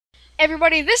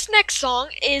Everybody, this next song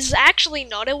is actually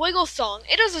not a Wiggles song.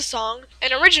 It is a song,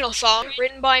 an original song,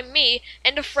 written by me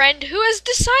and a friend who has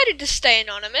decided to stay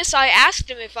anonymous. I asked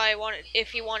him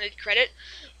if he wanted credit,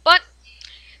 but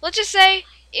let's just say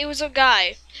it was a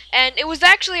guy. And it was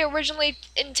actually originally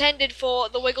intended for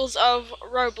the Wiggles of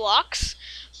Roblox,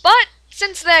 but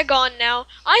since they're gone now,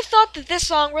 I thought that this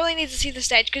song really needs to see the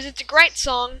stage because it's a great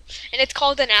song, and it's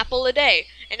called An Apple A Day.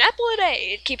 An apple a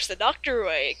day, it keeps the doctor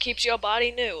away, it keeps your body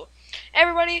new.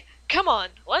 Everybody, come on,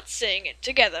 let's sing it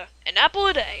together. An apple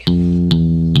a day.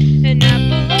 An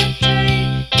apple a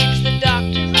day keeps the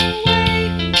doctor away,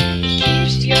 it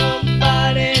keeps your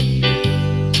body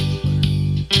new.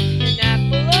 An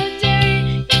apple a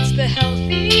day, it's the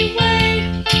healthy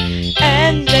way,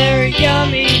 and they're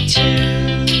yummy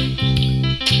too.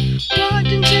 Walked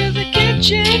into the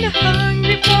kitchen,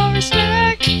 hungry for a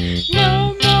snack.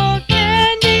 No more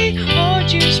candy or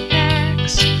juice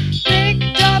packs.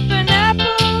 Picked up an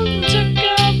apple and took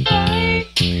a bite.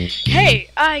 Hey,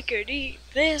 I could eat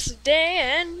this day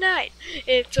and night.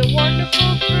 It's a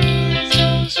wonderful fruit, it's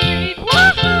so sweet,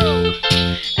 woohoo!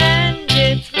 And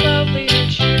it's lovely to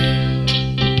chew.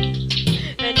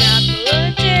 An apple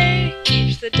a day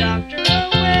keeps the doctor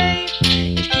away.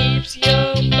 It keeps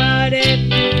your body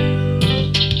new.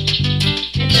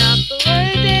 An apple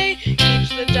a day keeps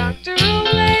the doctor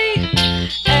away,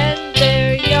 and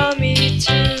they're yummy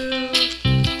too.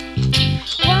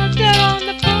 Walked out on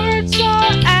the porch,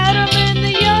 saw Adam in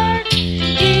the yard.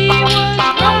 He was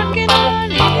rocking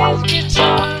on his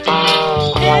guitar.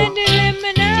 Handed him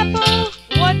an apple,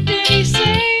 what did he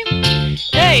say?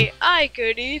 Hey, I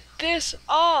could eat this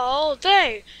all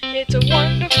day. It's a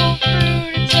wonderful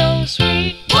fruit, it's so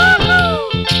sweet,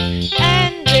 woohoo!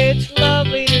 And it's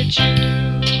lovely to chew.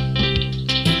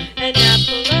 An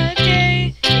apple a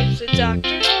day keeps the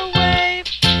doctor away,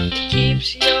 it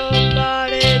keeps your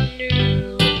body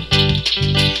new.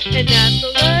 An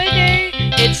apple a day,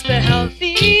 it's the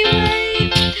healthy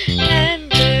way,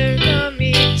 and they're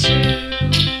yummy too.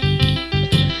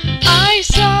 I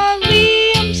saw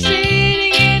Liam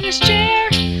sitting in his chair,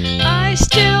 I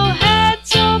still had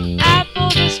some apple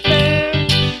to spare.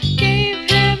 Gave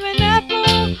him an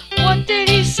apple, what did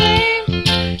he say?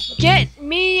 Get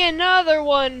me another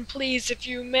one, please, if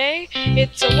you may.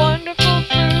 It's a wonderful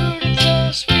fruit, it's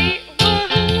so sweet,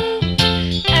 woohoo!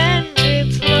 And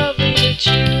it's lovely to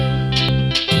chew.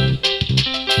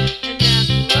 An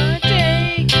apple a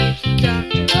day keeps the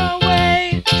doctor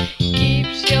away, it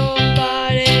keeps your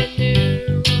body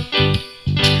new.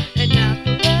 An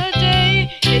apple a day,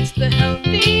 it's the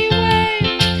healthy way,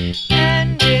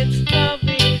 and it's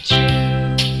lovely to chew.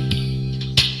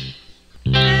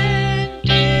 And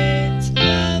it's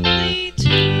lovely to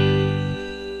chew.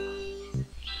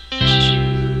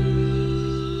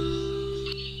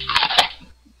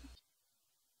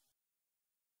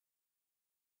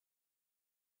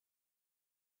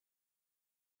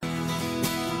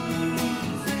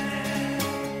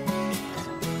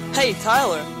 Hey,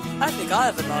 Tyler, I think I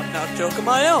have a knock-knock joke of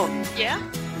my own. Yeah?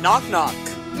 Knock-knock.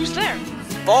 Who's there?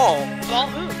 Ball. Ball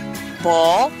who?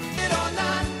 Ball?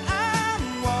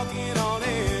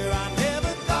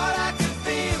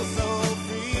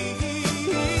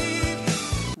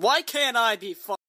 Why can't I be fun?